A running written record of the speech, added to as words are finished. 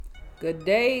Good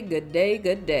day, good day,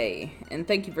 good day. And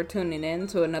thank you for tuning in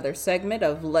to another segment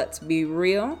of Let's Be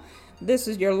Real. This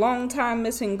is your longtime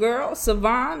missing girl,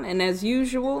 Savon, and as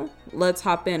usual, let's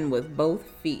hop in with both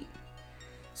feet.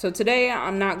 So today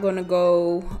I'm not going to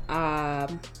go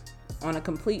on a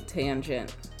complete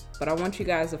tangent, but I want you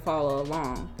guys to follow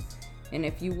along. And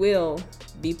if you will,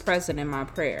 be present in my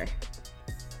prayer.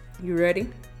 You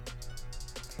ready?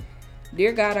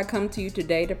 Dear God, I come to you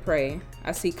today to pray.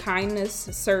 I see kindness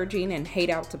surging and hate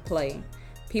out to play.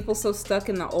 People so stuck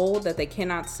in the old that they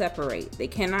cannot separate. They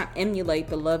cannot emulate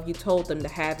the love you told them to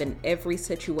have in every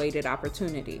situated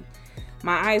opportunity.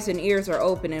 My eyes and ears are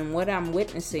open and what I'm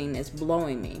witnessing is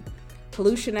blowing me.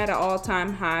 Pollution at an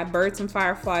all-time high, birds and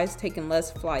fireflies taking less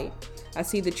flight. I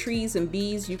see the trees and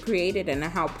bees you created and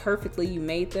how perfectly you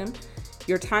made them.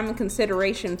 Your time and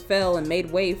consideration fell and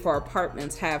made way for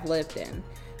apartments have lived in.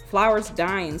 Flowers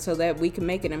dying so that we can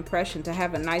make an impression to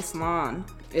have a nice lawn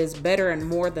is better and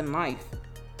more than life.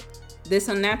 This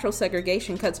unnatural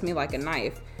segregation cuts me like a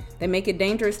knife. They make it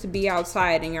dangerous to be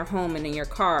outside in your home and in your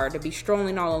car, to be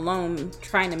strolling all alone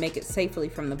trying to make it safely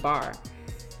from the bar.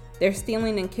 They're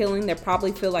stealing and killing, they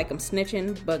probably feel like I'm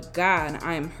snitching, but God,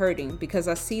 I am hurting because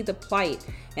I see the plight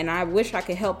and I wish I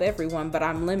could help everyone, but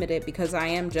I'm limited because I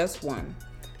am just one.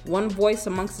 One voice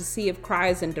amongst a sea of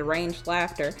cries and deranged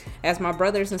laughter, as my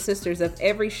brothers and sisters of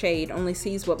every shade only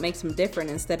sees what makes them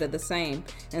different instead of the same,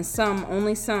 and some,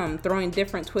 only some, throwing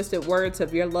different twisted words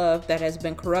of your love that has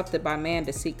been corrupted by man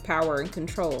to seek power and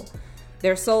control.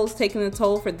 Their souls taking the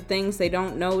toll for the things they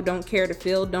don't know, don't care to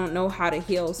feel, don't know how to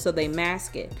heal, so they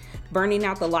mask it, burning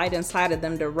out the light inside of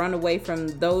them to run away from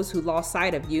those who lost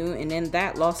sight of you, and in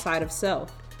that lost sight of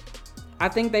self. I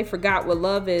think they forgot what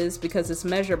love is because it's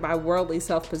measured by worldly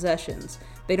self-possessions.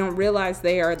 They don't realize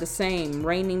they are the same,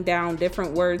 raining down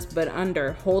different words but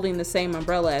under, holding the same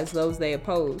umbrella as those they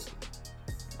oppose.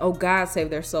 Oh God, save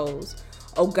their souls.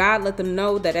 Oh God, let them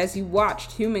know that as you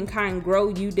watched humankind grow,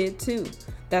 you did too.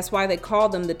 That's why they call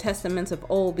them the testaments of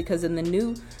old, because in the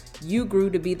new, you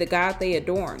grew to be the God they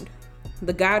adorned.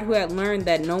 The God who had learned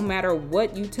that no matter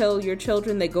what you tell your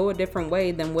children, they go a different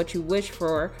way than what you wished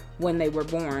for when they were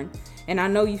born. And I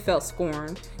know you felt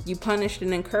scorned. You punished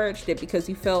and encouraged it because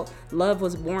you felt love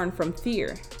was born from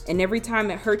fear. And every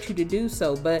time it hurt you to do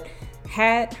so, but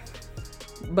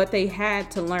they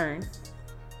had to learn.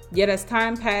 Yet as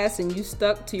time passed and you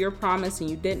stuck to your promise and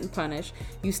you didn't punish,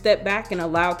 you stepped back and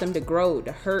allowed them to grow,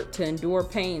 to hurt, to endure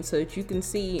pain so that you can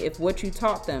see if what you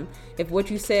taught them, if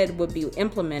what you said would be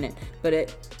implemented.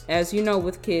 But as you know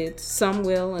with kids, some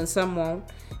will and some won't.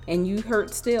 And you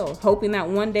hurt still, hoping that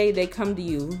one day they come to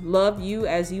you, love you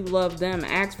as you love them,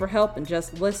 ask for help and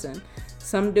just listen.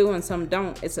 Some do and some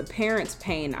don't. It's a parent's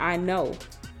pain, I know.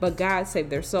 But God save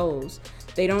their souls.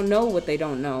 They don't know what they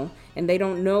don't know, and they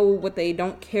don't know what they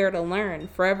don't care to learn.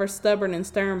 Forever stubborn and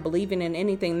stern, believing in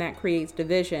anything that creates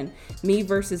division. Me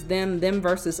versus them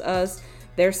versus us.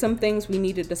 There's some things we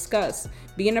need to discuss.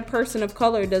 Being a person of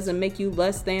color doesn't make you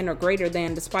less than or greater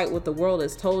than despite what the world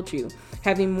has told you.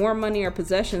 Having more money or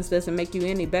possessions doesn't make you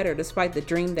any better despite the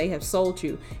dream they have sold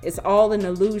you. It's all an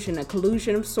illusion, a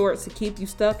collusion of sorts to keep you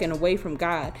stuck and away from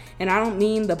God. And I don't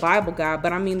mean the Bible God,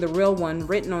 but I mean the real one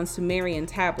written on Sumerian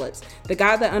tablets. The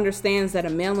God that understands that a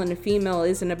male and a female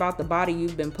isn't about the body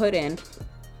you've been put in,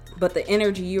 but the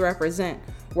energy you represent.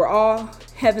 We're all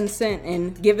heaven sent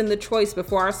and given the choice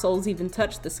before our souls even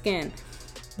touch the skin.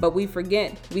 But we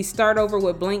forget. We start over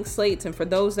with blank slates, and for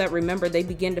those that remember, they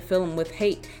begin to fill them with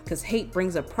hate, because hate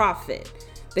brings a profit.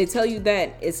 They tell you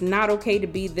that it's not okay to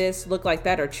be this, look like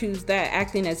that, or choose that,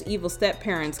 acting as evil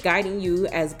step-parents, guiding you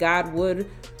as God would,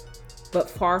 but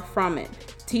far from it.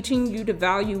 Teaching you to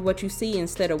value what you see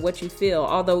instead of what you feel.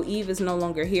 Although Eve is no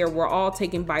longer here, we're all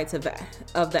taking bites of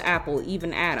the apple,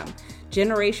 even Adam.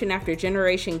 Generation after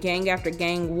generation, gang after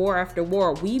gang, war after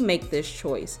war, we make this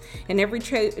choice. And every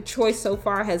choice so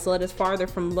far has led us farther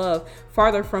from love,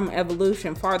 farther from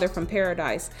evolution, farther from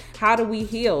paradise. How do we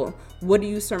heal? What do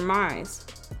you surmise?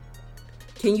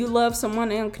 Can you love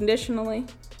someone unconditionally?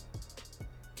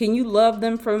 Can you love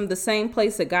them from the same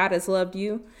place that God has loved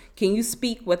you? Can you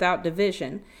speak without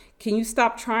division? Can you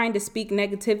stop trying to speak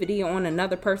negativity on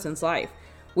another person's life?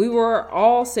 We were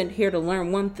all sent here to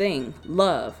learn one thing,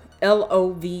 love,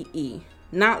 Love.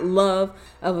 Not love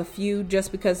of a few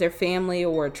just because they're family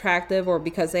or attractive or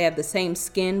because they have the same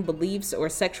skin, beliefs, or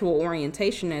sexual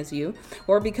orientation as you,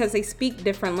 or because they speak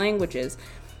different languages,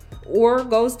 or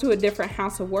goes to a different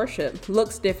house of worship,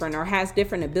 looks different, or has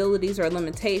different abilities or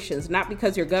limitations, not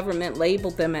because your government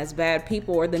labeled them as bad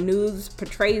people or the news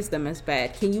portrays them as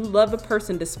bad. Can you love a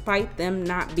person despite them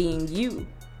not being you?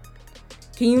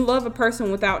 Can you love a person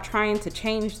without trying to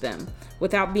change them?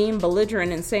 without being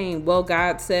belligerent and saying, well,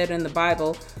 God said in the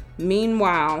Bible,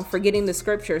 meanwhile, forgetting the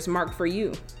scriptures marked for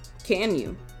you? Can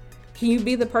you? Can you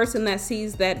be the person that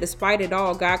sees that despite it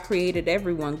all, God created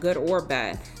everyone, good or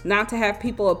bad? Not to have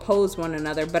people oppose one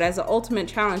another, but as an ultimate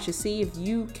challenge to see if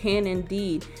you can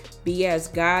indeed be as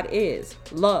God is.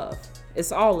 Love.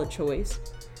 It's all a choice.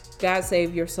 God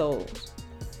save your souls.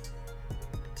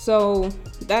 So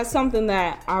that's something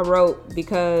that I wrote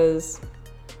because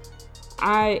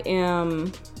I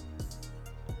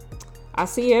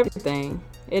see everything.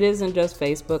 It isn't just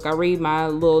Facebook. I read my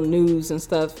little news and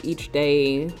stuff each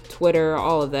day, Twitter,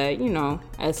 all of that,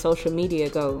 as social media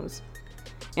goes.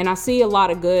 And I see a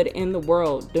lot of good in the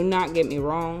world. Do not get me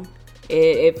wrong.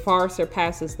 It far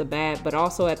surpasses the bad, but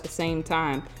also at the same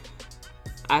time,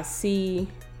 I see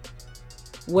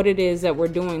what it is that we're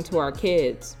doing to our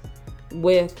kids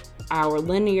with our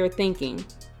linear thinking.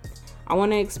 I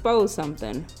want to expose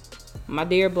something. My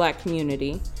dear black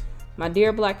community,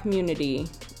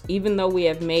 even though we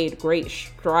have made great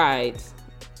strides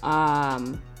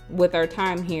with our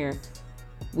time here,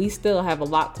 we still have a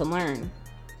lot to learn.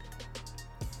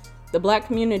 The black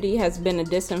community has been a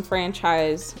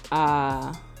disenfranchised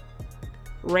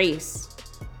race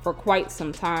for quite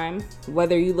some time.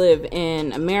 Whether you live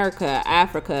in America,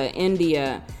 Africa,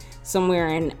 India, somewhere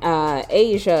in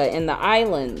Asia, in the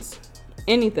islands,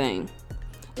 anything.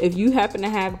 If you happen to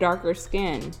have darker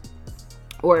skin,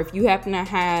 or if you happen to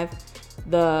have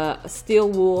the steel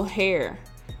wool hair,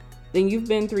 then you've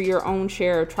been through your own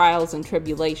share of trials and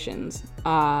tribulations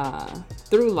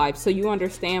through life. So you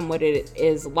understand what it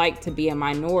is like to be a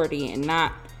minority and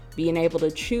not being able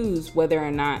to choose whether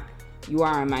or not you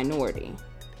are a minority.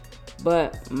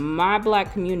 But my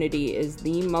black community is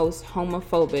the most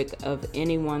homophobic of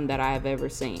anyone that I have ever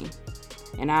seen.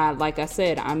 And like I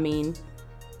said, I mean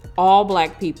all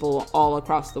black people all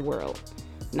across the world.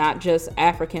 Not just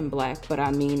African black, but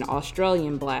I mean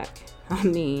Australian black. I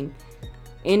mean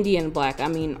Indian black. I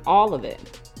mean all of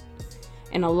it.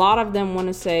 And a lot of them want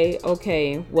to say,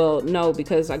 okay, well, no,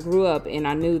 because I grew up and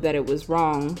I knew that it was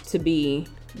wrong to be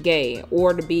gay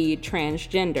or to be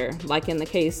transgender, like in the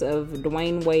case of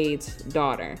Dwayne Wade's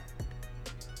daughter.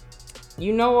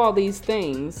 You know all these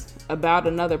things about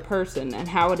another person and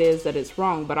how it is that it's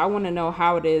wrong, but I want to know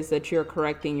how it is that you're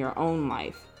correcting your own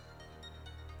life.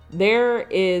 There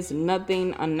is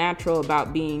nothing unnatural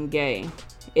about being gay.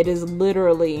 It is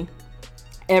literally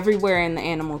everywhere in the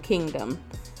animal kingdom.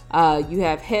 You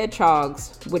have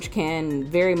hedgehogs, which can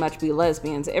very much be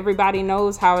lesbians. Everybody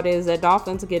knows how it is that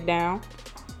dolphins get down.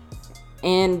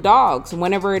 And dogs,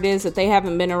 whenever it is that they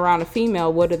haven't been around a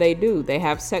female, what do? They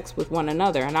have sex with one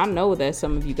another. And I know that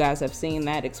some of you guys have seen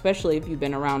that, especially if you've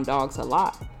been around dogs a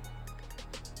lot.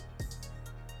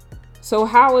 So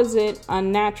how is it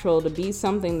unnatural to be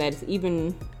something that's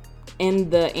even in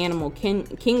the animal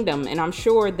kingdom? And I'm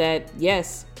sure that,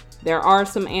 yes, there are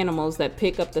some animals that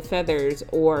pick up the feathers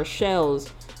or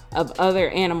shells of other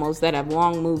animals that have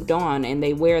long moved on, and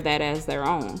they wear that as their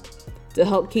own to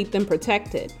help keep them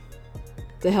protected,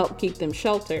 to help keep them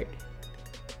sheltered.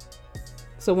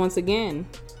 So once again,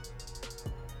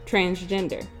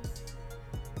 transgender.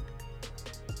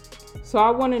 So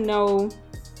I want to know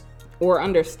or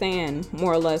understand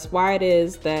more or less why it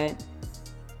is that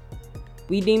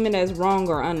we deem it as wrong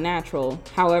or unnatural.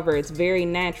 However, it's very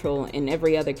natural in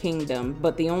every other kingdom,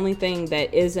 but the only thing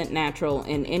that isn't natural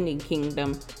in any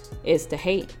kingdom is to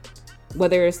hate.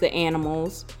 Whether it's the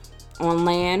animals on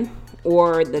land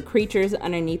or the creatures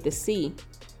underneath the sea,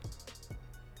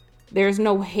 there's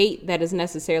no hate that is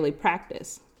necessarily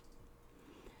practiced.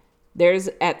 There's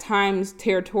at times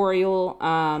territorial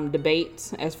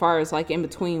debates as far as like in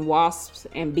between wasps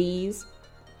and bees.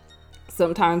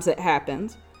 Sometimes it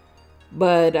happens.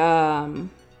 But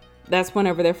that's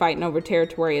whenever they're fighting over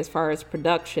territory as far as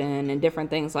production and different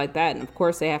things like that. And of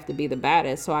course they have to be the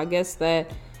baddest. So I guess that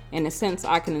in a sense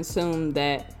I can assume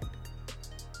that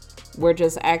we're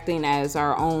just acting as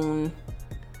our own,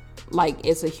 like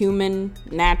it's a human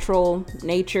natural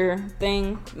nature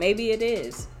thing. Maybe it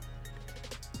is.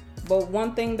 But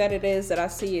one thing that it is that I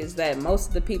see is that most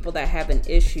of the people that have an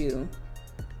issue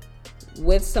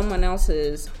with someone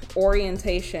else's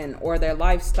orientation or their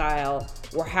lifestyle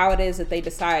or how it is that they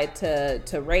decide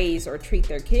to raise or treat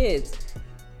their kids,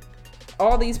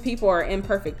 all these people are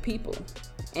imperfect people.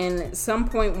 And at some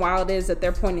point while it is that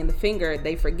they're pointing the finger,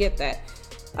 they forget that.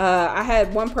 I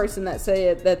had one person that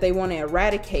said that they want to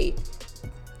eradicate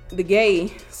the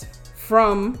gays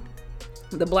from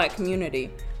the black community.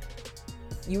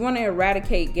 You want to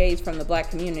eradicate gays from the black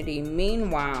community.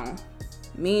 Meanwhile,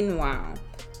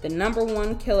 the number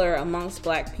one killer amongst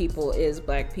black people is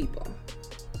black people.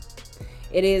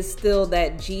 It is still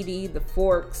that GD, the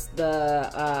forks,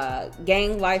 the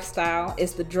gang lifestyle.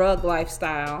 It's the drug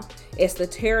lifestyle. It's the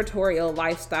territorial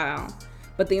lifestyle.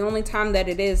 But the only time that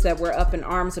it is that we're up in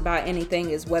arms about anything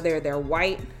is whether they're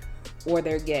white or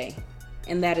they're gay.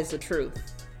 And that is the truth.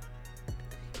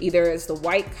 Either it's the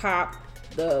white cop,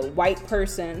 the white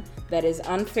person that is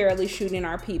unfairly shooting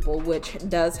our people, which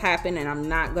does happen, and I'm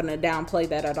not going to downplay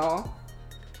that at all,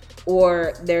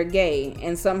 or they're gay,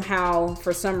 and somehow,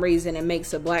 for some reason, it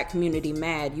makes the black community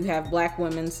mad. You have black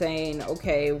women saying,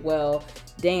 okay, well,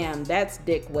 damn, that's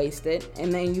dick wasted.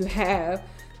 And then you have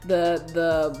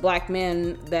the black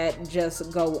men that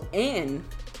just go in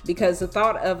because the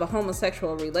thought of a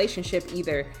homosexual relationship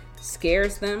either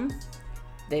scares them,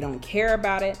 they don't care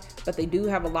about it, but they do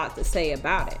have a lot to say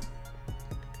about it.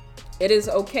 It is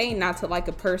okay not to like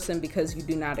a person because you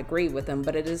do not agree with them,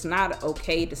 but it is not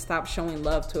okay to stop showing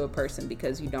love to a person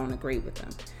because you don't agree with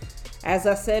them. As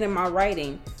I said in my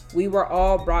writing, we were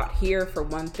all brought here for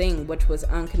one thing, which was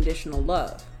unconditional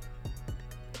love.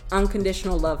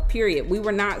 Unconditional love, period. We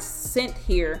were not sent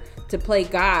here to play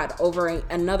God over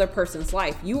another person's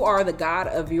life. You are the God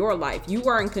of your life. You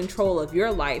are in control of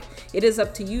your life. It is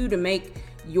up to you to make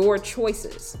your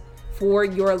choices for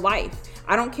your life.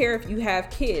 I don't care if you have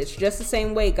kids, just the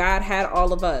same way God had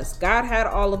all of us. God had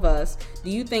all of us.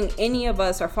 Do you think any of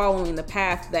us are following the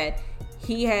path that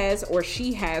he has or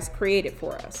she has created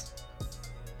for us?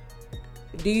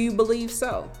 Do you believe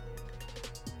so?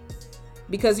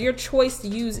 Because your choice to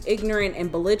use ignorant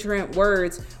and belligerent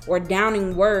words or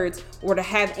downing words or to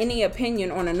have any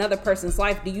opinion on another person's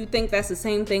life, do you think that's the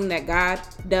same thing that God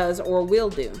does or will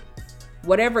do?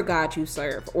 Whatever God you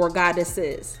serve or goddess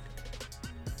is.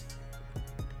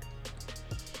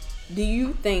 Do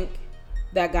you think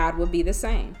that God would be the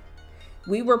same?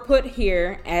 We were put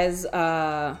here as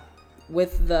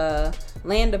with the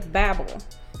land of Babel.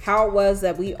 How it was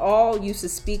that we all used to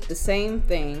speak the same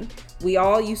thing. We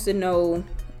all used to know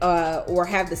or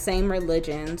have the same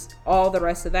religions, all the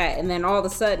rest of that. And then all of a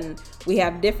sudden we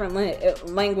have different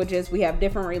languages, we have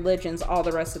different religions, all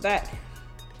the rest of that.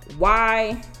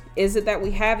 Why is it that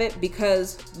we have it?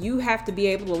 Because you have to be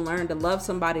able to learn to love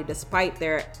somebody despite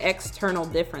their external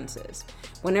differences.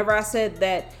 Whenever I said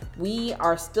that we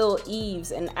are still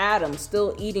Eve's and Adam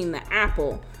still eating the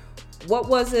apple, what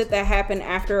was it that happened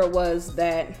after it was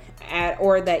that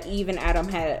Eve and Adam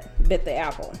had bit the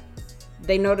apple?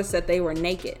 They noticed that they were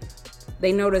naked.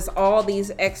 They noticed all these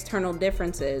external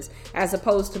differences, as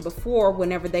opposed to before,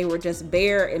 whenever they were just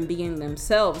bare and being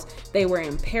themselves, they were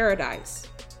in paradise.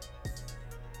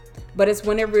 But it's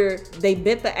whenever they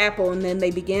bit the apple and then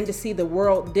they began to see the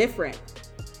world different.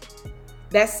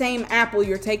 That same apple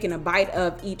you're taking a bite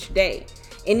of each day.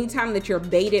 Anytime that you're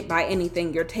baited by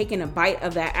anything, you're taking a bite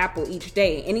of that apple each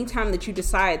day. Anytime that you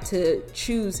decide to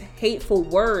choose hateful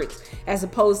words as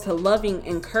opposed to loving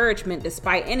encouragement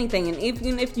despite anything. And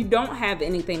even if you don't have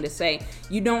anything to say,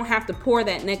 you don't have to pour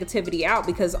that negativity out,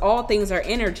 because all things are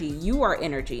energy. You are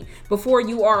energy before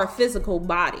you are a physical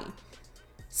body.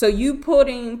 So you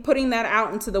putting that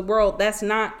out into the world, that's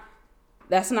not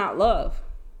love.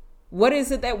 What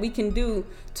is it that we can do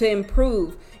to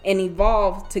improve and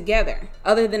evolve together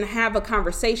other than have a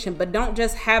conversation? But don't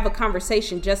just have a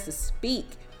conversation just to speak.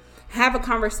 Have a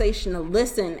conversation to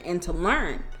listen and to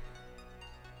learn.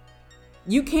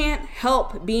 You can't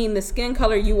help being the skin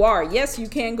color you are. Yes, you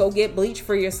can go get bleach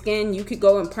for your skin. You could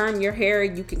go and perm your hair.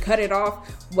 You can cut it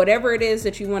off. Whatever it is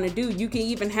that you want to do. You can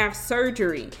even have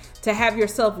surgery to have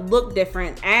yourself look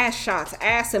different. Ass shots,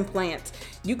 ass implants.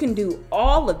 You can do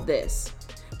all of this.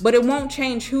 But it won't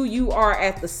change who you are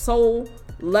at the soul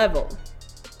level.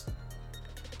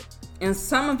 And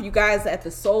some of you guys at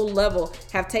the soul level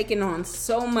have taken on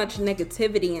so much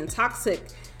negativity and toxic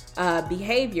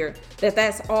behavior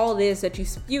that's all it is that you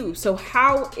spew. So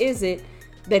how is it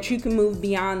that you can move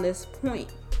beyond this point?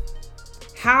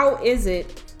 How is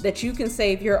it that you can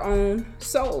save your own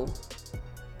soul?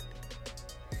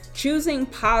 Choosing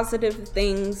positive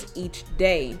things each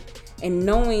day and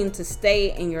knowing to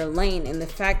stay in your lane, and the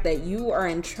fact that you are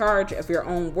in charge of your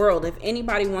own world. If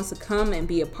anybody wants to come and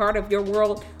be a part of your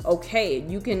world, okay,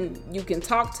 you can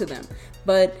talk to them,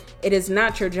 but it is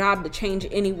not your job to change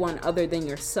anyone other than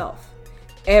yourself.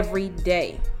 Every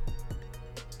day,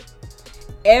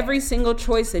 every single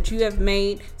choice that you have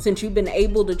made since you've been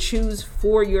able to choose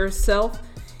for yourself,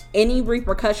 any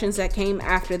repercussions that came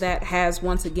after that has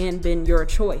once again been your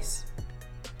choice.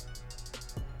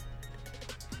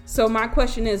 So my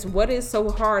question is, what is so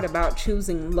hard about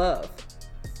choosing love?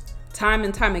 Time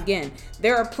and time again,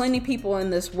 there are plenty of people in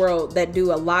this world that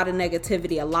do a lot of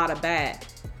negativity, a lot of bad.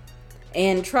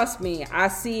 And trust me, I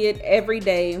see it every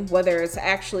day, whether it's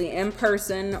actually in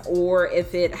person or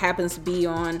if it happens to be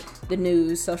on the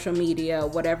news, social media,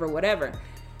 whatever.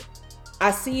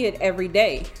 I see it every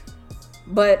day.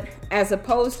 But as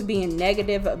opposed to being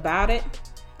negative about it,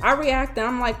 I react and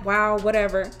I'm like, wow,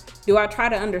 whatever. Do I try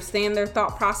to understand their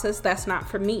thought process? That's not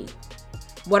for me.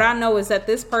 What I know is that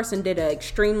this person did an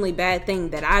extremely bad thing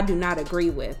that I do not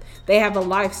agree with. They have a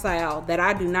lifestyle that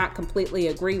I do not completely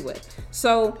agree with.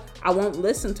 So I won't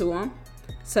listen to them,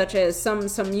 such as some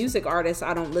music artists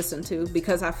I don't listen to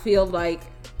because I feel like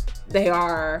they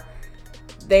are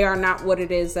not what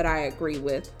it is that I agree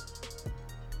with.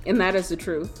 And that is the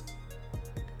truth.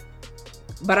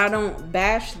 But I don't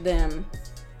bash them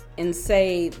and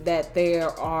say that they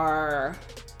are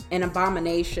an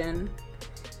abomination,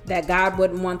 that God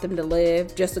wouldn't want them to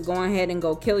live, just to go ahead and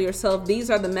go kill yourself. These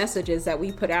are the messages that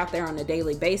we put out there on a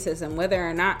daily basis. And whether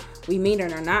or not we mean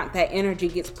it or not, that energy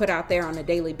gets put out there on a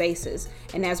daily basis.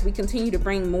 And as we continue to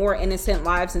bring more innocent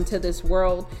lives into this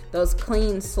world, those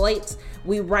clean slates,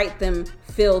 we write them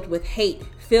filled with hate,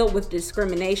 filled with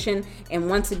discrimination. And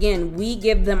once again, we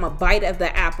give them a bite of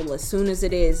the apple as soon as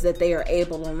it is that they are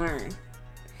able to learn.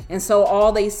 And so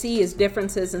all they see is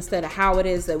differences instead of how it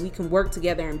is that we can work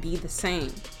together and be the same.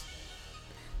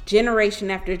 Generation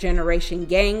after generation,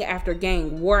 gang after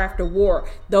gang, war after war,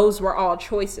 those were all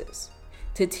choices.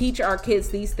 To teach our kids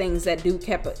these things that do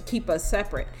keep us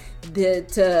separate.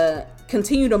 To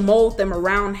continue to mold them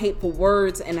around hateful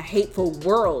words and a hateful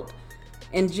world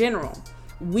in general.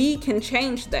 We can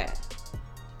change that.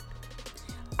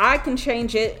 I can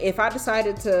change it if I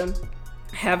decided to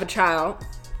have a child.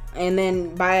 And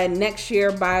then by next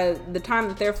year, by the time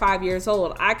that they're 5 years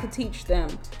old, I could teach them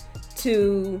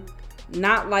to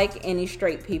not like any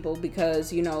straight people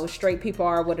because, you know, straight people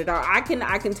are what it are. I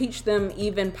can teach them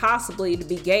even possibly to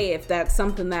be gay if that's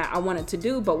something that I wanted to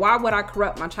do. But why would I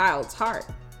corrupt my child's heart?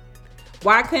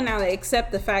 Why couldn't I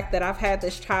accept the fact that I've had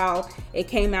this child? It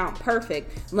came out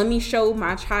perfect. Let me show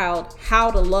my child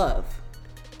how to love.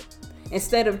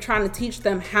 Instead of trying to teach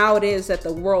them how it is that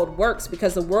the world works,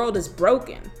 because the world is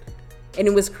broken. And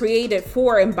it was created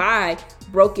for and by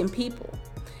broken people.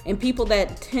 And people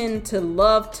that tend to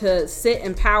love to sit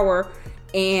in power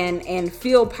and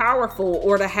feel powerful,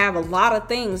 or to have a lot of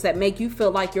things that make you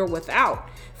feel like you're without,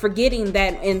 forgetting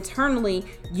that internally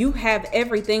you have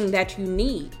everything that you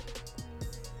need.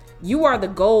 You are the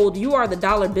gold, you are the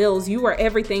dollar bills, you are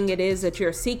everything it is that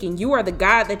you're seeking. You are the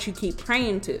God that you keep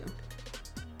praying to.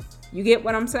 You get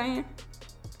what I'm saying?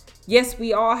 Yes,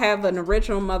 we all have an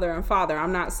original mother and father.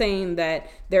 I'm not saying that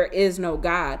there is no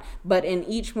God, but in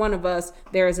each one of us,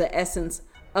 there is an essence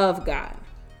of God.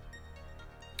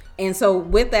 And so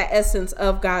with that essence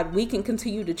of God, we can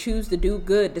continue to choose to do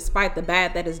good despite the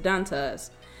bad that is done to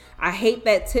us. I hate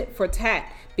that tit for tat,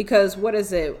 because what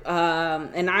is it?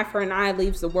 An eye for an eye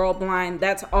leaves the world blind.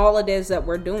 That's all it is that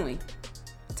we're doing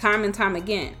time and time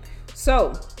again.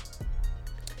 So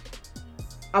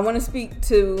I want to speak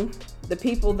to the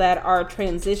people that are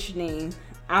transitioning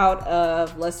out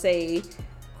of, let's say,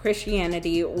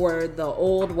 Christianity or the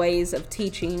old ways of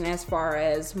teaching, as far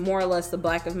as more or less the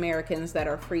Black Americans that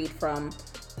are freed from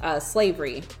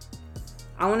slavery.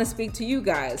 I want to speak to you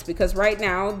guys because right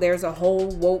now there's a whole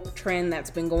woke trend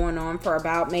that's been going on for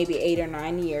about maybe 8 or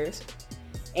 9 years.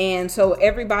 And so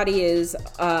everybody is,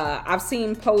 I've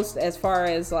seen posts as far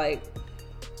as like,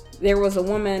 there was a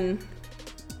woman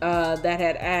that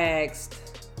had asked,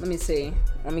 let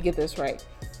me get this right.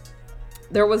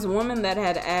 There was a woman that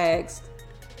had asked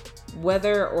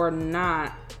whether or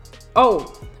not,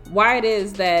 why it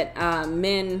is that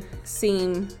men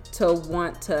seem to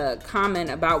want to comment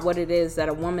about what it is that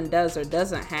a woman does or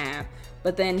doesn't have,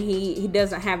 but then he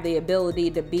doesn't have the ability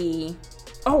to be,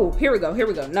 here we go.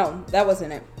 No, that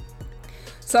wasn't it.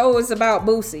 So it was about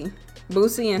Boosie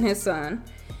and his son.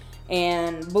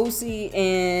 And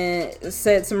Boosie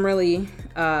said some really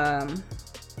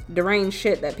deranged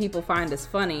shit that people find is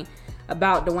funny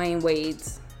about Dwayne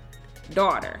Wade's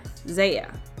daughter,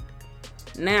 Zaya.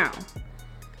 Now,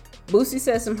 Boosie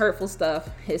said some hurtful stuff.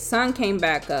 His son came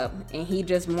back up and he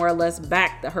just more or less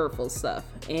backed the hurtful stuff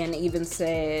and even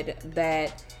said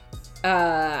that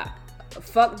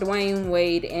fuck Dwayne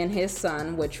Wade and his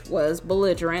son, which was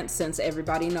belligerent since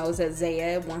everybody knows that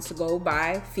Zaya wants to go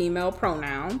by female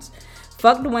pronouns.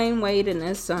 Fuck Dwayne Wade and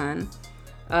his son.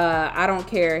 I don't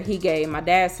care. He gay. My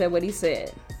dad said what he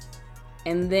said.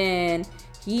 And then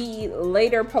he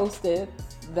later posted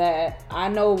that I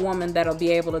know a woman that'll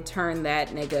be able to turn that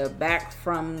nigga back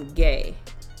from gay.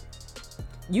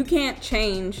 You can't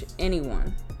change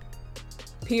anyone.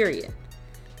 Period.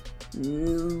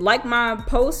 Like my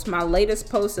latest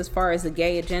post as far as the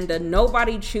gay agenda,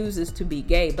 nobody chooses to be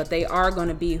gay, but they are going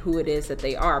to be who it is that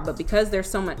they are. But because there's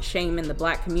so much shame in the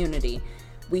black community,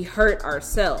 we hurt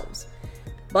ourselves.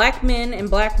 Black men and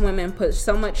black women put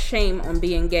so much shame on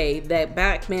being gay that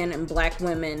black men and black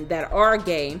women that are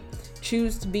gay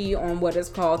choose to be on what is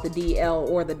called the DL,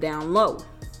 or the down low.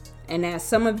 And as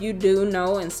some of you do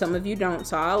know and some of you don't,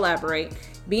 so I'll elaborate.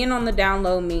 Being on the down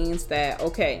low means that,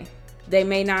 okay, they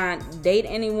may not date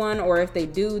anyone, or if they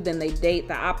do, then they date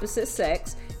the opposite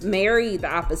sex, marry the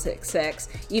opposite sex,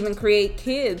 even create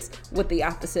kids with the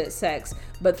opposite sex.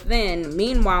 But then,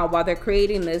 meanwhile, while they're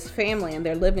creating this family and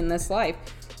they're living this life,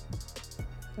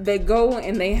 they go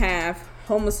and they have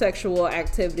homosexual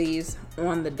activities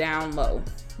on the down low,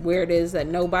 where it is that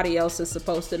nobody else is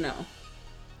supposed to know,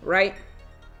 right?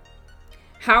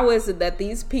 How is it that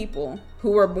these people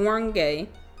who are born gay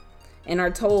and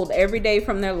are told every day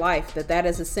from their life that that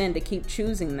is a sin to keep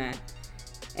choosing that,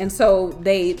 and so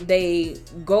they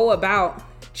go about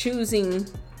choosing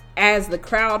as the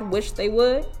crowd wish they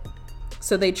would?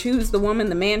 So they choose the woman,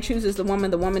 the man chooses the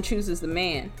woman chooses the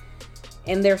man.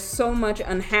 And there's so much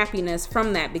unhappiness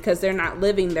from that because they're not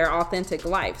living their authentic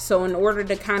life. So in order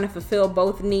to kind of fulfill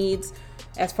both needs,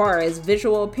 as far as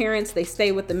visual appearance, they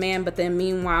stay with the man, but then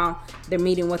meanwhile, they're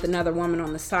meeting with another woman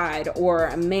on the side. Or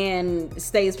a man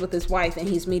stays with his wife and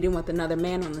he's meeting with another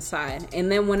man on the side.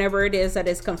 And then whenever it is that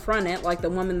is confronted, like the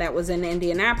woman that was in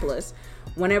Indianapolis,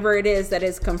 whenever it is that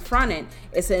is confronted,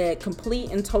 it's a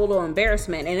complete and total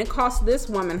embarrassment. And it cost this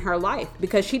woman her life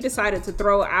because she decided to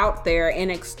throw out there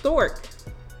and extort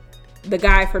the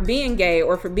guy for being gay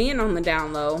or for being on the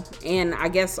down low, and I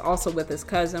guess also with his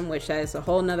cousin, which is a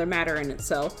whole nother matter in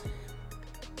itself.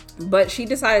 But she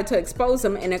decided to expose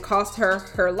him, and it cost her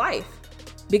her life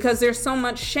because there's so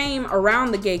much shame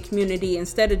around the gay community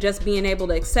instead of just being able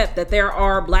to accept that there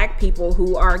are black people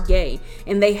who are gay,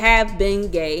 and they have been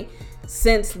gay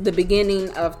since the beginning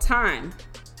of time.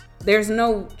 There's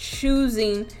no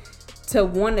choosing to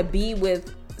want to be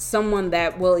with someone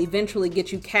that will eventually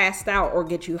get you cast out or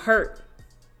get you hurt.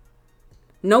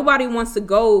 Nobody wants to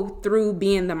go through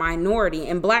being the minority,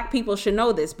 and black people should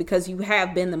know this because you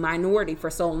have been the minority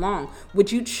for so long.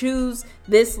 Would you choose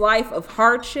this life of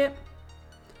hardship?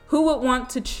 Who would want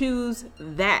to choose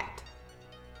that?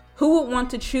 Who would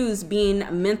want to choose being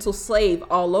a mental slave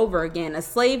all over again, a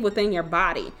slave within your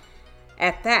body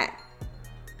at that?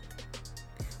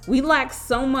 We lack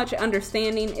so much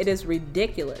understanding, it is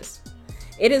ridiculous.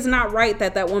 It is not right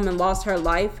that that woman lost her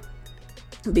life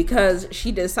because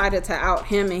she decided to out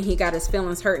him and he got his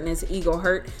feelings hurt and his ego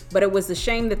hurt. But it was the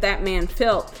shame that that man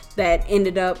felt that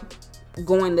ended up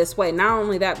going this way. Not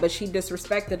only that, but she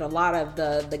disrespected a lot of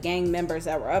the gang members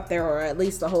that were up there, or at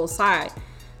least the whole side.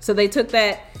 So they took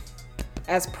that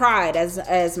as pride, as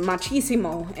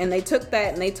machismo, and they took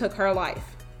that and they took her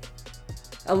life.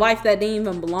 A life that didn't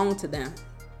even belong to them.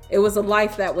 It was a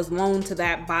life that was loaned to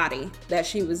that body that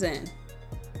she was in.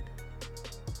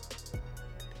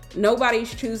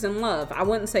 Nobody's choosing love. I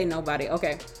wouldn't say nobody.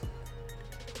 Okay.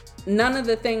 None of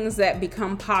the things that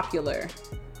become popular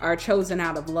are chosen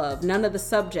out of love. None of the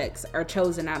subjects are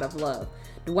chosen out of love.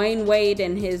 Dwayne Wade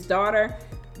and his daughter,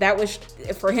 that was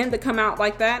for him to come out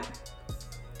like that.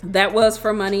 That was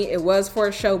for money. It was for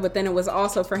a show, but then it was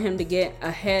also for him to get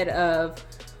ahead of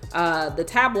the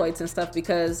tabloids and stuff,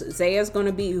 because Zaya's going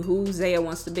to be who Zaya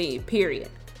wants to be, period.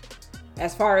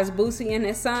 As far as Boosie and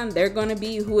his son, they're going to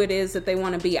be who it is that they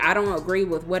want to be. I don't agree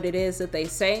with what it is that they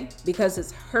say because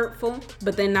it's hurtful.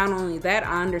 But then not only that,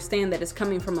 I understand that it's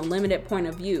coming from a limited point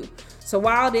of view. So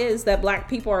while it is that black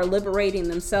people are liberating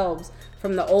themselves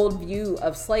from the old view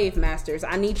of slave masters,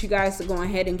 I need you guys to go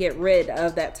ahead and get rid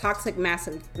of that toxic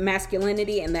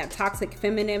masculinity and that toxic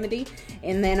femininity.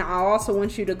 And then I also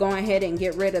want you to go ahead and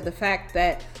get rid of the fact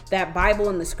that that Bible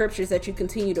and the scriptures that you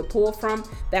continue to pull from,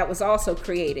 that was also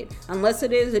created. Unless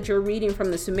it is that you're reading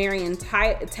from the Sumerian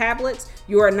tablets,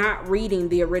 you are not reading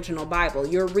the original Bible.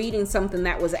 You're reading something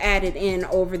that was added in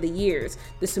over the years.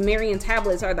 The Sumerian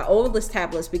tablets are the oldest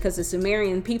tablets because the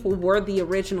Sumerian people were the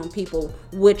original people,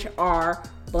 which are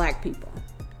black people.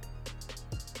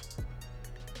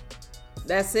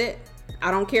 That's it.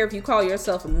 I don't care if you call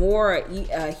yourself a Moor,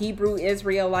 a Hebrew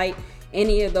Israelite,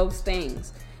 any of those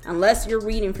things. Unless you're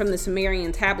reading from the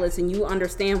Sumerian tablets and you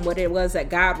understand what it was that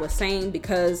God was saying,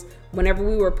 because whenever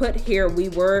we were put here,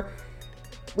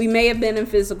 we may have been in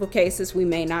physical cases, we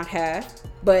may not have,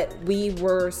 but we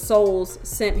were souls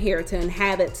sent here to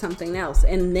inhabit something else.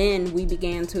 And then we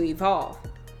began to evolve.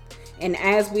 And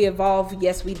as we evolve,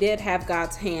 yes, we did have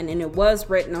God's hand, and it was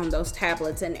written on those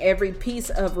tablets. And every piece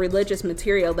of religious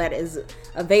material that is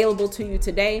available to you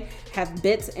today have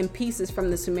bits and pieces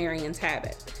from the Sumerian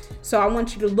tablet. So I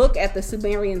want you to look at the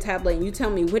Sumerian tablet and you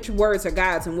tell me which words are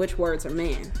God's and which words are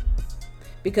man.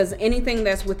 Because anything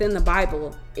that's within the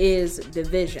Bible is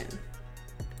division.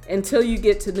 Until you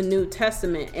get to the New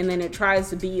Testament, and then it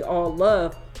tries to be all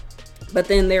love. But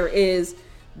then there is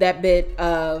that bit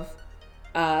of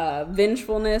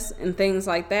vengefulness and things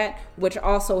like that, which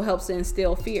also helps to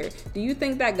instill fear. Do you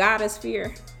think that God is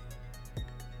fear?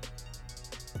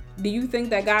 Do you think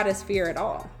that God is fear at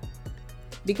all?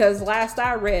 Because last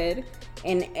I read,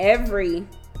 in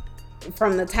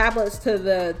from the tablets to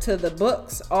the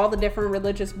books, all the different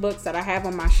religious books that I have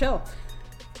on my shelf,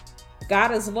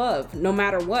 God is love no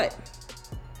matter what.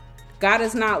 God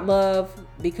is not love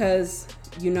because,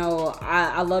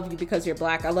 I love you because you're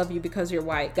black. I love you because you're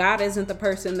white. God isn't the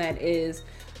person that is,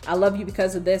 I love you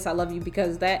because of this. I love you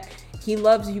because of that. He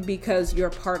loves you because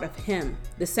you're part of him.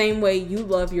 The same way you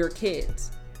love your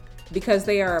kids, because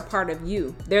they are a part of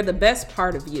you. They're the best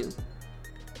part of you,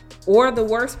 or the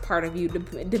worst part of you,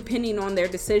 depending on their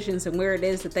decisions and where it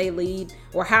is that they lead,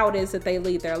 or how it is that they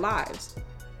lead their lives.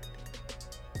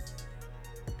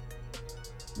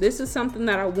 This is something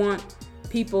that I want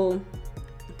people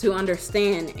to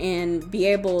understand and be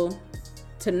able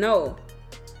to know.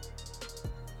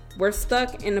 We're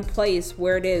stuck in a place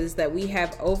where it is that we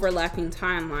have overlapping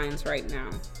timelines right now.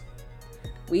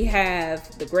 We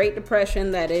have the Great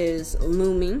Depression that is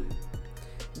looming.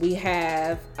 We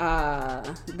have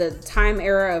the time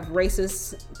era of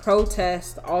racist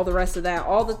protest, all the rest of that,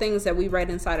 all the things that we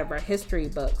read inside of our history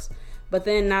books. But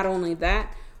then not only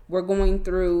that, we're going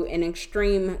through an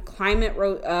extreme climate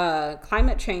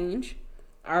change.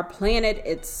 Our planet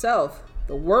itself,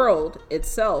 the world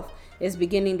itself, is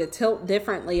beginning to tilt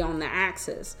differently on the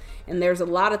axis. And there's a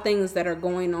lot of things that are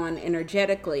going on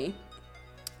energetically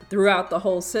throughout the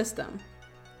whole system.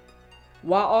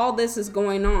 While all this is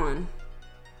going on,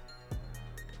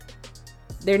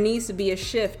 there needs to be a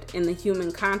shift in the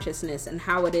human consciousness and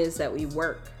how it is that we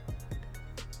work.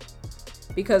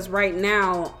 Because right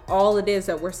now, all it is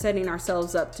that we're setting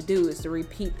ourselves up to do is to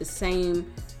repeat the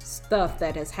same stuff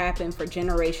that has happened for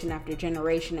generation after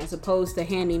generation, as opposed to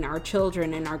handing our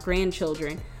children and our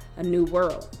grandchildren a new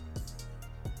world,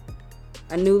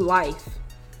 a new life,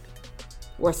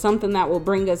 or something that will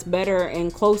bring us better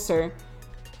and closer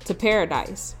to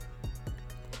paradise.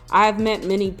 I have met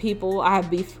many people. I have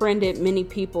befriended many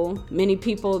people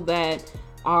that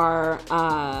are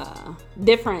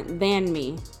different than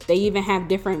me. They even have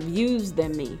different views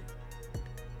than me.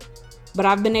 But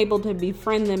I've been able to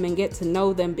befriend them and get to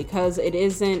know them because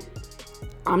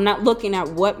I'm not looking at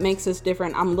what makes us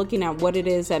different. I'm looking at what it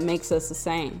is that makes us the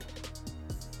same.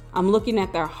 I'm looking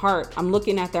at their heart. I'm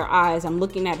looking at their eyes. I'm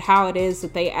looking at how it is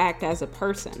that they act as a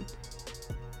person.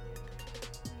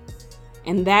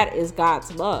 And that is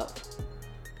God's love.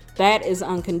 That is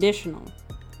unconditional.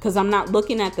 Because I'm not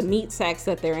looking at the meat sacks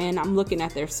that they're in. I'm looking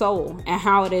at their soul and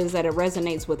how it is that it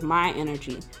resonates with my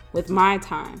energy, with my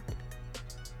time.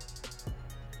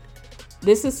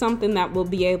 This is something that will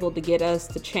be able to get us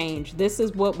to change. This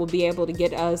is what will be able to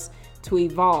get us to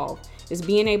evolve, is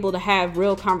being able to have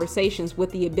real conversations with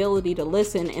the ability to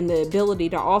listen and the ability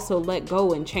to also let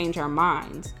go and change our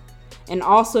minds. And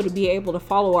also to be able to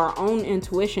follow our own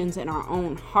intuitions and our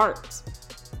own hearts.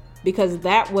 Because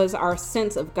that was our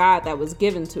sense of God that was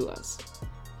given to us.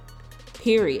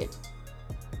 Period.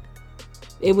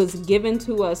 It was given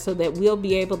to us so that we'll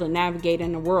be able to navigate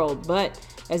in the world. But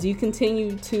as you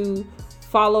continue to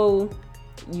follow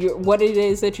what it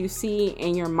is that you see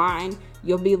in your mind,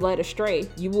 you'll be led astray.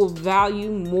 You will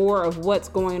value more of what's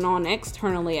going on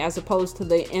externally as opposed to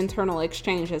the internal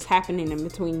exchange that's happening in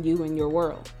between you and your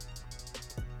world.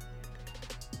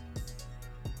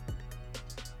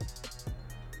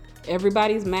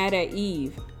 Everybody's mad at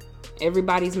Eve.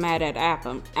 Everybody's mad at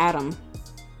Adam.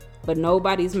 But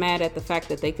nobody's mad at the fact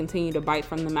that they continue to bite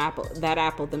from that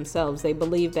apple themselves. They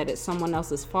believe that it's someone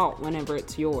else's fault whenever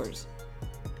it's yours.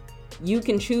 You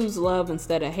can choose love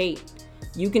instead of hate.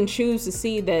 You can choose to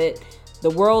see that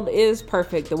the world is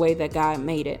perfect the way that God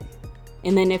made it.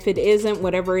 And then if it isn't,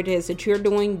 whatever it is that you're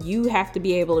doing, you have to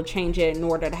be able to change it in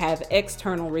order to have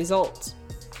external results.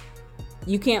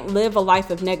 You can't live a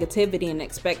life of negativity and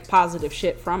expect positive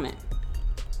shit from it.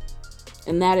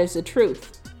 And that is the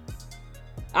truth.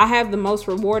 I have the most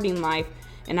rewarding life,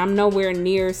 and I'm nowhere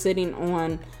near sitting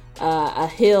on a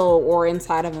hill or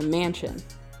inside of a mansion.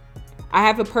 I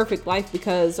have a perfect life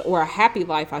or a happy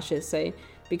life, I should say,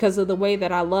 because of the way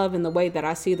that I love and the way that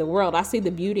I see the world. I see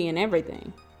the beauty in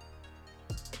everything.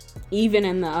 even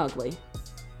in the ugly.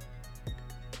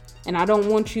 And I don't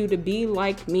want you to be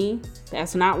like me.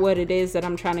 That's not what it is that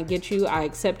I'm trying to get you. I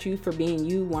accept you for being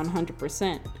you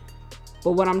 100%.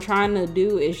 But what I'm trying to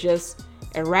do is just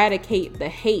eradicate the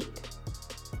hate.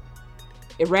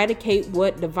 Eradicate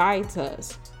what divides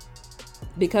us.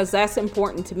 Because that's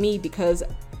important to me, because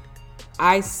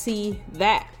I see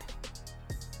that.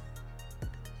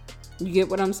 You get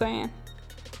what I'm saying?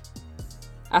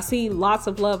 I see lots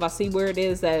of love. I see where it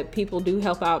is that people do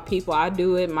help out people. I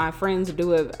do it. My friends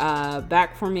do it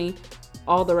back for me.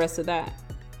 All the rest of that.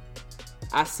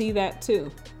 I see that too.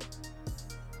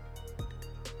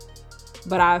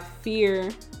 But I fear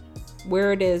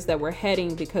where it is that we're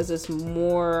heading, because it's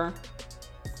more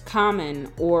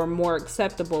common or more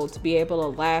acceptable to be able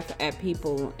to laugh at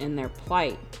people in their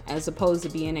plight as opposed to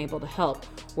being able to help,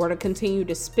 or to continue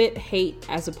to spit hate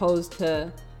as opposed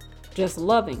to just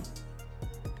loving.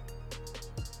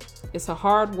 It's a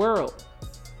hard world.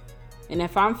 And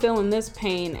if I'm feeling this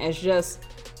pain as just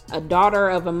a daughter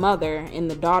of a mother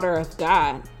and the daughter of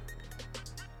God,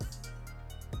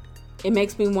 it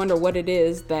makes me wonder what it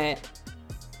is that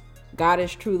God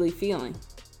is truly feeling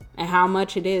and how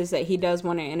much it is that he does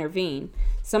want to intervene.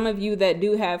 Some of you that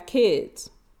do have kids,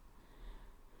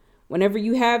 whenever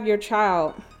you have your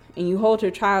child and you hold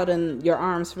your child in your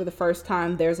arms for the first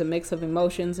time, there's a mix of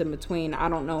emotions in between. I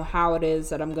don't know how it is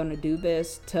that I'm going to do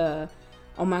this, to,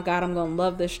 oh my God, I'm going to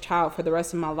love this child for the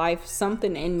rest of my life.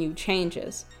 Something in you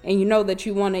changes. And you know that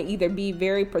you want to either be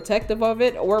very protective of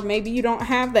it, or maybe you don't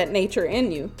have that nature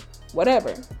in you.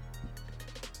 Whatever.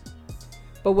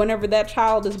 But whenever that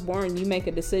child is born, you make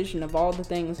a decision of all the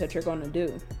things that you're going to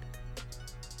do.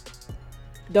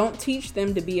 Don't teach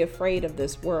them to be afraid of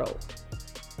this world.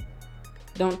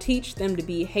 Don't teach them to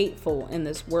be hateful in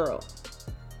this world.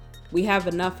 We have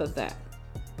enough of that.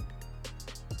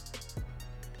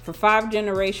 For 5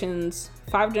 generations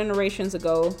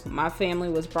ago, my family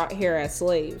was brought here as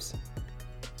slaves.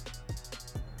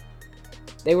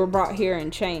 They were brought here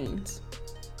in chains.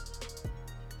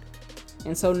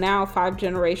 And so now, 5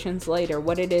 generations later,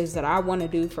 what it is that I want to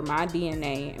do for my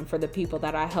DNA and for the people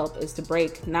that I help is to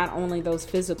break not only those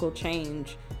physical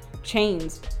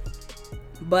chains,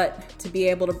 but to be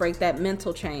able to break that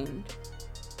mental chain.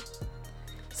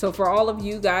 So for all of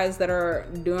you guys that are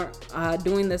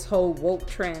doing this whole woke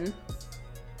trend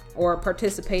or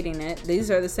participating in it,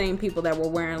 these are the same people that were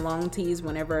wearing long tees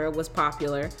whenever it was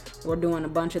popular, or doing a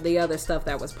bunch of the other stuff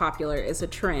that was popular. It's a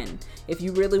trend. If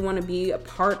you really want to be a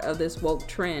part of this woke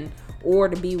trend, or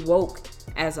to be woke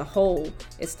as a whole,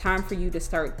 it's time for you to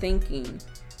start thinking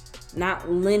not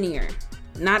linear.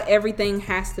 Not everything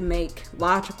has to make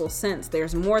logical sense.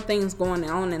 There's more things going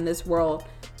on in this world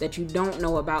that you don't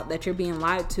know about, that you're being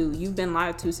lied to. You've been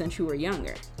lied to since you were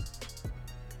younger.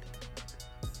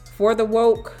 For the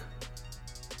woke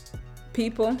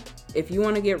people, if you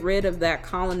want to get rid of that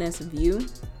colonist view,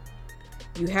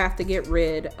 you have to get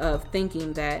rid of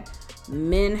thinking that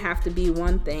men have to be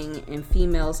one thing and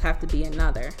females have to be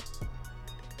another.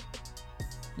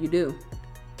 You do.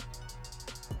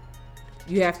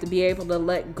 You have to be able to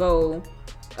let go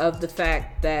of the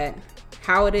fact that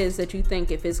how it is that you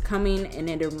think, if it's coming and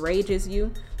it enrages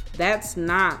you, that's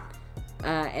not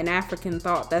an African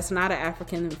thought. That's not an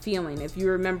African feeling. If you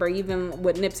remember, even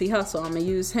with Nipsey Hussle, I'm going to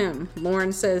use him.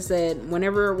 Lauren says that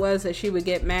whenever it was that she would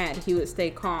get mad, he would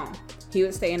stay calm. He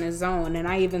would stay in his zone. And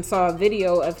I even saw a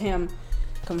video of him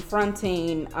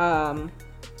confronting these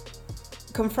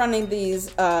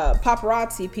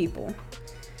paparazzi people.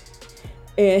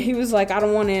 And he was like, I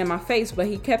don't want it in my face, but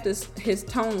he kept his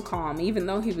tone calm, even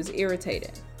though he was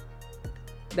irritated.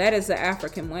 That is the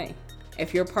African way.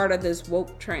 If you're part of this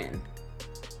woke trend,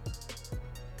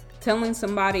 telling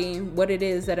somebody what it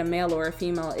is that a male or a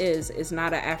female is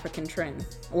not an African trend,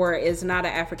 or is not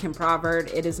an African proverb.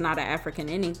 It is not an African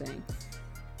anything.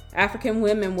 African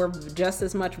women were just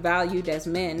as much valued as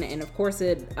men, and of course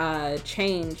it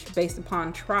changed based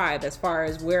upon tribe as far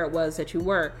as where it was that you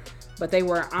were, but they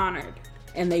were honored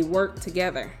and they worked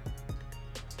together.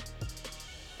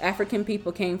 African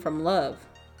people came from love,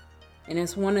 and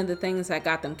it's one of the things that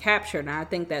got them captured. And I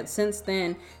think that since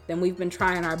then we've been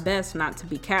trying our best not to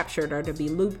be captured or to be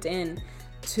looped in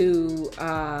to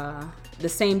the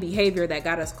same behavior that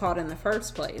got us caught in the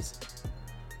first place.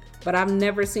 But I've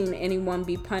never seen anyone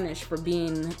be punished for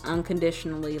being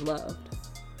unconditionally loved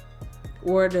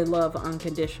or to love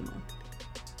unconditional.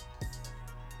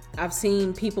 I've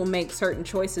seen people make certain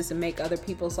choices and make other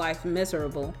people's life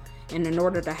miserable, and in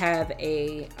order to have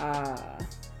a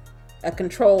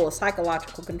control, a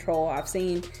psychological control, I've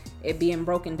seen it being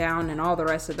broken down and all the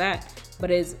rest of that.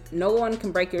 But no one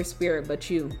can break your spirit but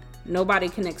you. Nobody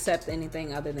can accept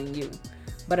anything other than you.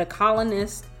 But a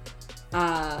colonist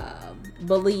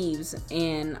believes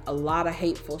in a lot of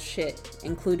hateful shit,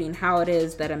 including how it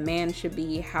is that a man should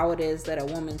be, how it is that a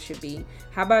woman should be.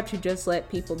 How about you just let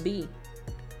people be?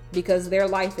 Because their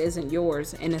life isn't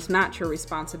yours, and it's not your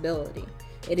responsibility.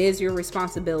 It is your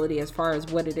responsibility as far as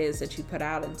what it is that you put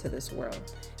out into this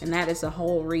world. And that is the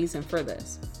whole reason for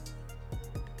this.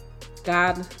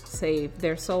 God saved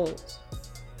their souls.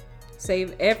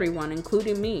 Save everyone,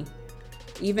 including me.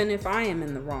 Even if I am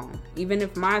in the wrong. Even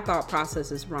if my thought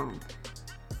process is wrong.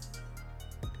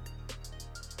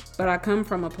 But I come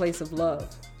from a place of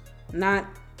love. Not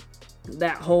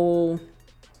that whole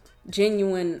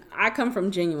genuine. I come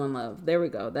from genuine love. There we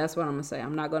go. That's what I'm going to say.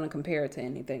 I'm not going to compare it to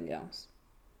anything else.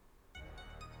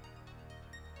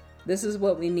 This is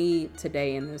what we need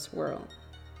today in this world.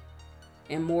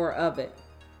 And more of it.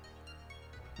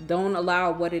 Don't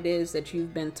allow what it is that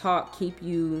you've been taught keep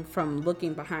you from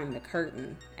looking behind the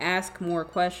curtain. Ask more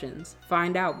questions.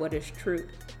 Find out what is true.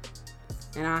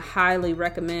 And I highly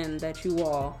recommend that you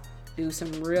all do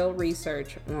some real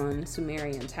research on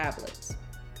Sumerian tablets.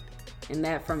 And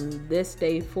that from this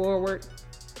day forward,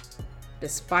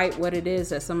 despite what it is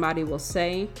that somebody will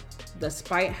say,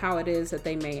 despite how it is that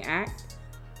they may act,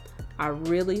 I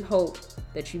really hope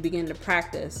that you begin to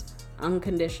practice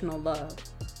unconditional love.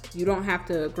 You don't have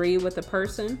to agree with a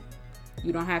person.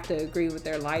 You don't have to agree with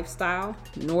their lifestyle,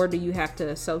 nor do you have to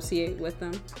associate with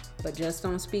them. But just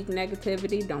don't speak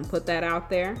negativity. Don't put that out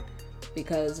there,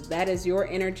 because that is your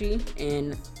energy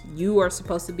and you are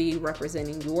supposed to be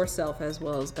representing yourself as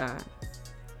well as God.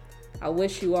 I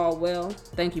wish you all well.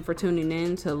 Thank you for tuning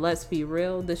in to Let's Be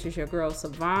Real. This is your girl,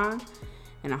 Savon,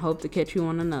 and I hope to catch you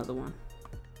on another one.